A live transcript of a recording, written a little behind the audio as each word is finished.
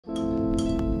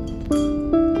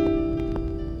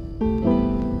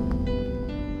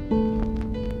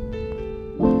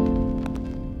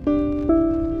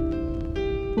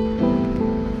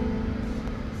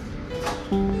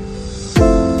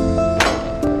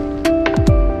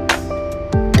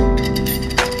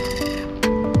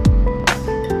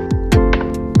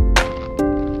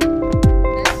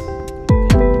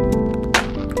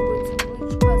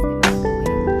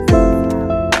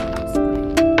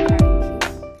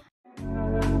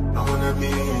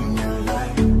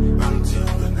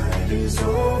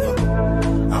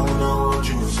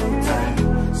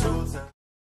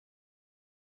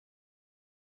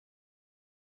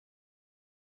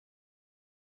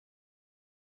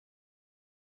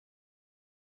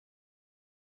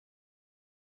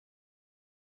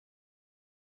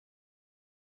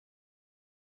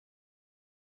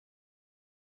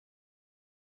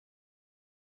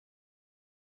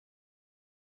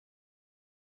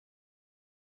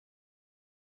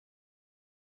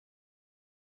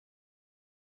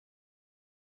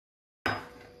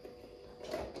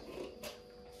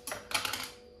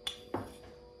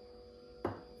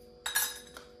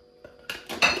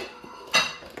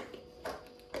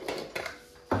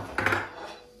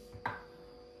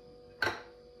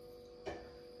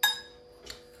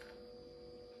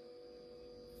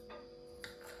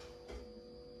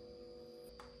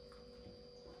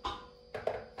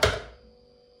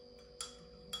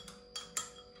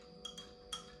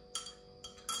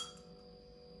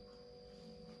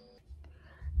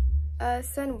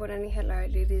Sanibonani, hello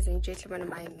ladies and gentlemen.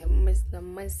 My name is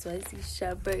Nomaswazi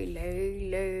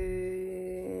Shabalala.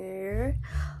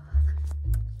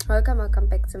 Welcome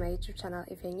back to my YouTube channel.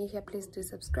 If you're new here, please do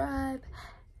subscribe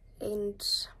and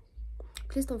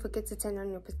please don't forget to turn on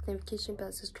your notification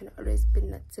bell so you can always be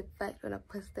notified when I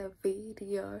post a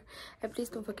video. And please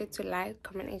don't forget to like,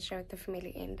 comment and share with the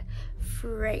family and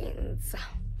friends.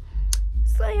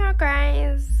 So yeah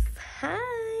guys, hi.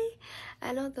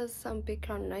 I know there's some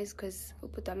background noise because we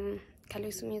put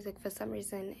Calypso music for some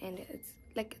reason, and it's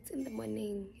like it's in the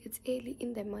morning, it's early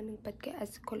in the morning, but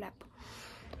guys, collab.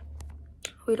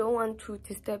 We don't want to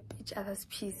disturb each other's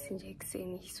peace in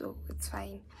Jackson, so it's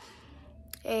fine.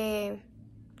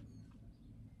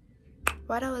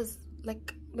 What I was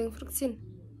like being fruiting.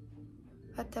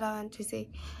 What did I want to say?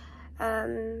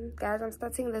 Guys, I'm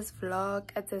starting this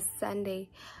vlog. It's a Sunday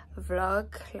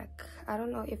vlog. Like, I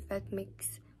don't know if that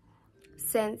makes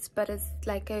sense, but it's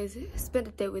like a spend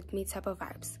a day with me type of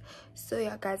vibes. So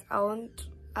yeah guys, I won't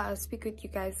speak with you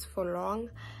guys for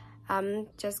long. I'm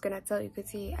just gonna tell you,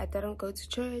 see, I didn't go to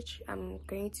church. I'm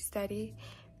going to study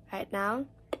right now.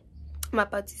 I'm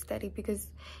about to study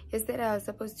because yesterday I was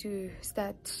supposed to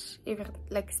start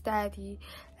study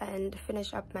and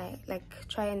finish up my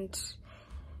try and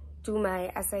do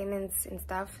my assignments and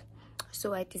stuff.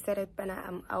 So I decided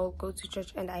I'll go to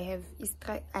church, and I had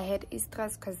Easter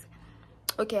because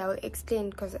okay, I'll explain,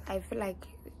 because I feel like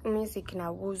music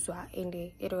now and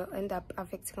it will end up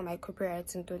affecting my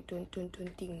copyrights and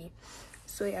thingy.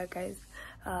 So yeah guys,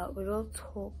 we will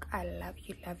talk. I love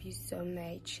you so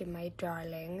much, my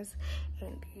darlings,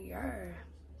 and yeah,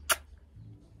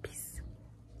 peace.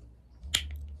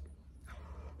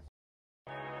 I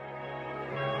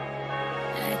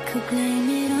could blame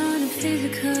it on the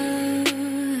physical,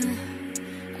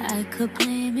 I could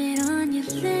blame it on your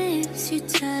lips, your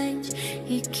touch,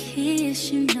 your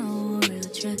kiss, you know, real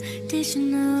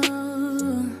traditional.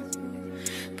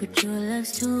 But your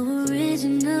love's too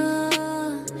original.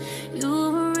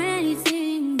 You were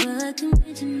anything but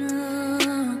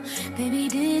original. Baby,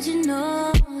 did you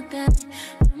know that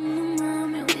from the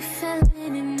moment we fell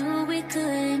in and knew we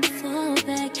couldn't fall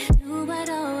back, knew I'd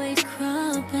always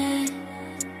crawl back.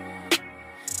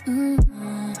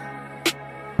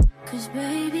 Cause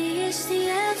baby, it's the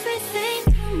everything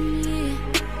for me,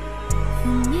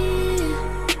 for me,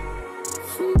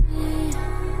 for me.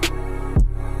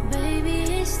 Baby,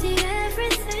 it's the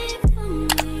everything for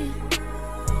me,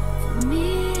 for me,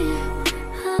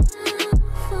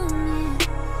 for me.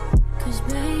 Cause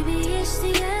baby, it's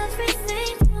the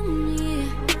everything for me,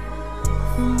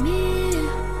 for me,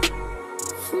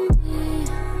 for me.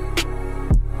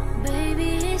 Baby,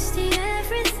 it's the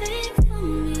everything for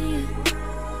me.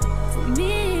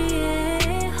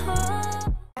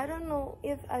 I don't know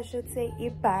if I should say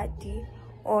ibadi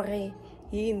or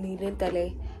yini,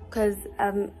 because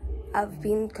I've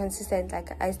been consistent.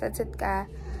 Like, I started ka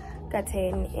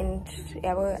 10 and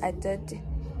I did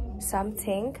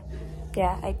something.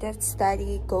 Yeah, I did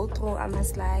study, go through my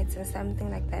slides or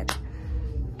something like that.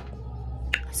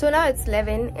 So now it's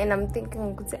 11 and I'm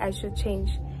thinking I should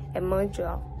change a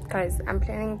module, because I'm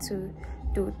planning to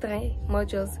do 3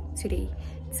 modules today.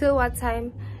 Till what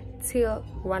time? Till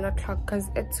 1 o'clock, because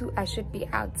at 2 I should be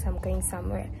out. I'm going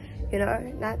somewhere, you know,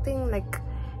 nothing like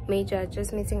major,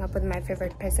 just meeting up with my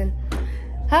favorite person.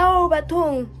 How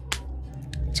batong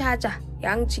chacha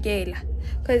young chigela,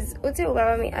 because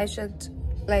I should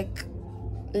like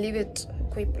leave it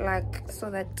quick, like,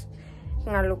 so that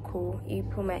ngaluku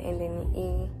ipuma and then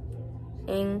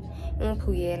in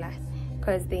puyela,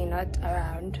 because they're not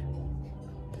around.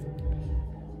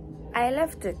 I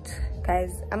left it,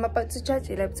 guys. I'm about to charge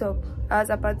a laptop. I was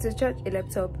about to charge a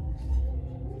laptop.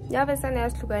 I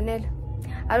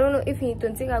don't know if you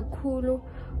don't think I'm cool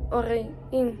or in.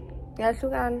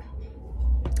 And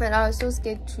I was so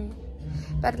scared too.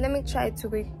 But let me try to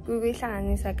we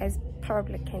guys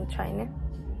probably can try, ne?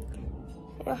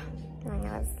 Yeah,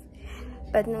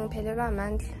 but no pedal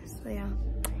month. So yeah.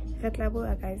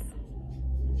 Guys.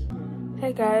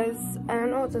 Hey guys, I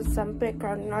know there's some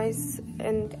background noise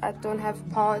and I don't have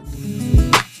pods.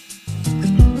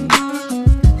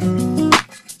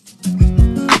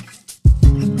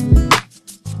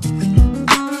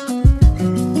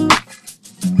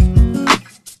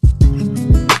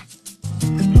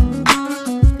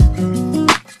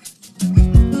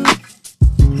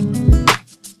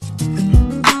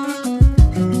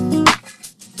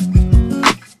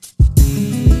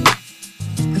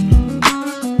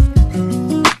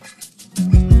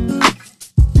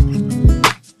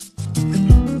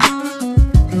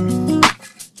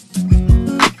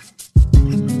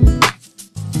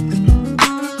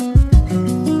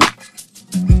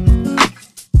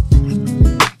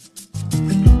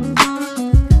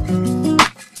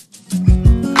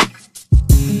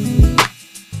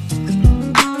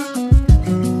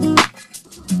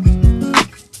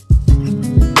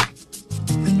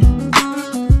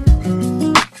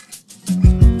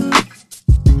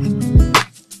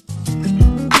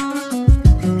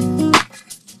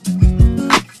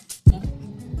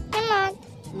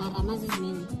 does it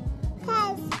mean?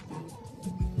 Cause.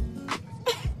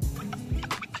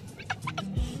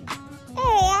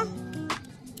 Yeah.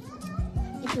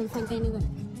 It will find anywhere.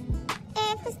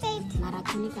 First state. Mara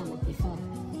Konika before.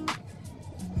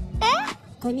 Eh?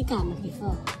 Konika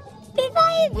before.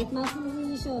 Before. Like my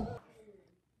full show.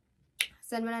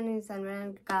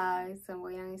 Sanwaran guys,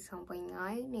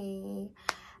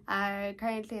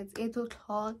 currently it's 8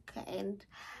 o'clock and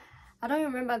I don't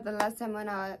remember the last time when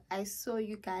I saw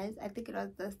you guys. I think it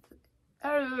was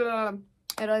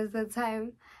the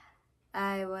time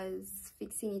I was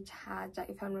fixing a charger,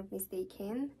 if I'm not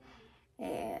mistaken.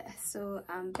 So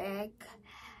I'm back.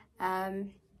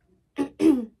 I'm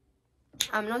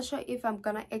not sure if I'm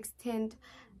gonna extend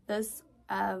this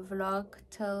vlog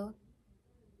till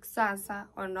Sasa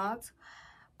or not,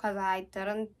 because I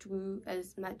didn't do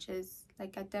as much as I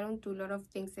didn't do a lot of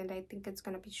things, and I think it's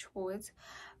gonna be short,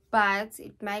 but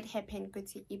it might happen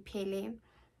kuti ipele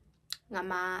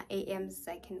ngama AMs.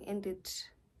 I can end it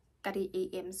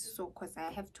 30 AMs, so because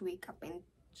I have to wake up and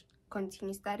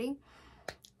continue studying.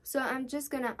 So I'm just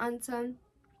gonna answer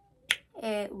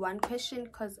one question,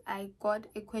 because I got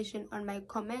a question on my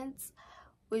comments,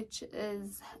 which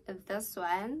is this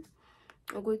one.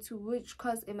 I'll go to which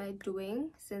course am I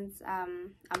doing since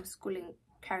I'm schooling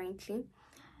currently.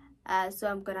 So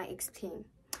I'm gonna explain.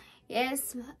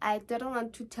 Yes, I didn't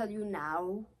want to tell you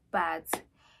now, but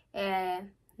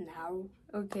now,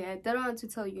 okay, I didn't want to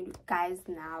tell you guys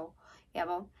now,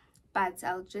 yeah, but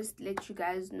I'll just let you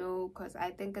guys know, because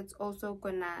I think it's also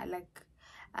gonna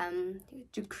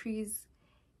decrease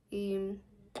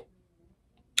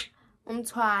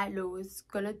it's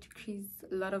gonna decrease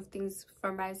a lot of things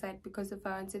from my side, because if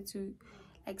I wanted to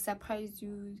surprise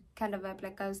you, kind of I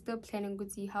was still planning to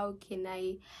see how can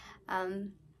I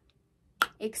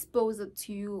expose it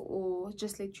to you, or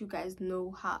just let you guys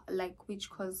know how which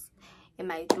course am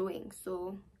I doing.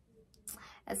 So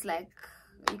it's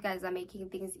you guys are making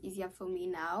things easier for me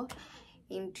now,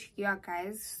 and yeah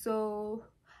guys, so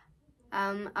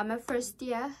I'm a first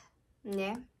year.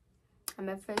 Yeah, I'm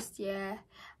a first year.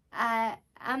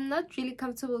 I'm not really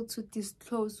comfortable to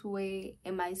disclose where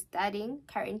am I studying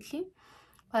currently,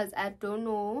 because I don't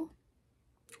know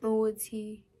what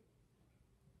he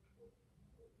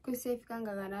could say,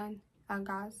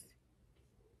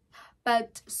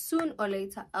 but soon or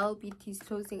later I'll be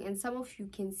disclosing, and some of you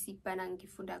can see Banangi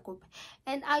Fundakop.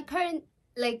 And I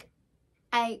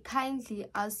kindly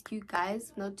ask you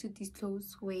guys not to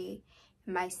disclose where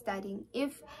am I studying.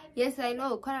 If yes, I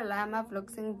know quite a lot of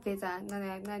vlogs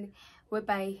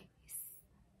whereby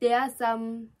there are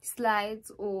some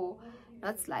slides, or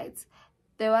not slides.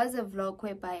 There was a vlog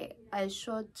whereby I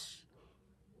shot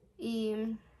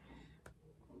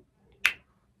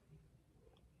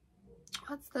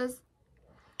what's this?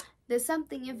 There's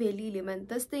something element.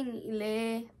 This thing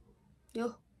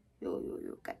yo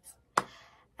guys,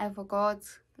 I forgot.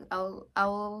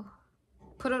 I'll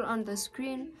put it on the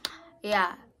screen.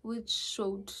 Yeah, which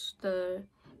showed the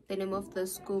name of the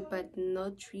school, but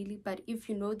not really. But if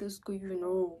you know the school, you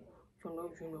know.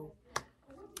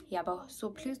 Yeah, but so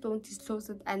please don't disclose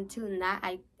it until now.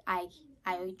 I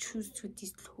choose to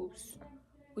disclose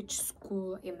which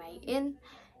school am I in,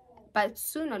 but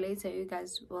sooner or later you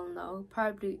guys will know.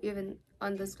 Probably even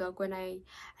on this vlog when I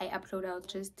upload, I'll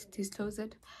just disclose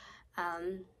it.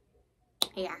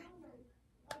 Yeah.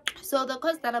 So the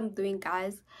course that I'm doing,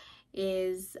 guys,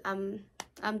 is I'm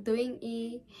doing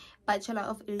a Bachelor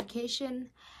of Education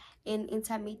in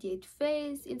intermediate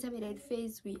phase.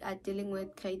 We are dealing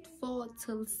with grade 4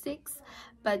 till 6,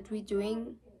 but they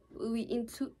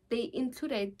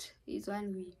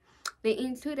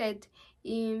included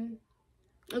in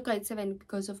grade 7,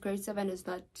 because of grade 7 is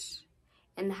not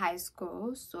in high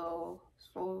school, so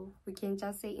we can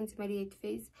just say intermediate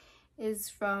phase is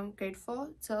from grade 4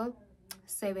 till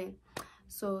 7.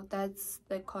 So that's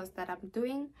the course that I'm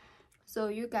doing. So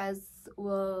you guys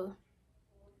will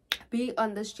be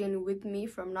on this journey with me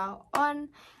from now on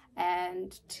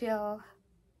and till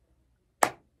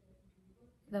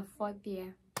the 4th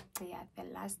year. Yeah, the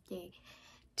last year,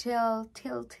 till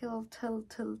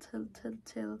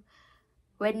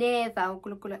wherever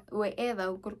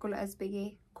unkulunkulu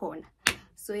asibeke khona.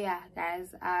 So yeah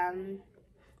guys,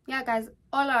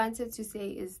 all I wanted to say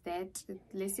is that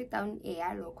let's sit down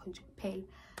here.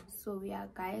 So yeah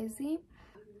guys,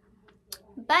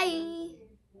 bye.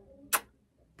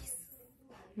 Peace.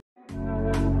 I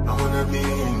wanna be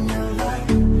in your life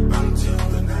until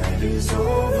the night is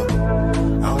over.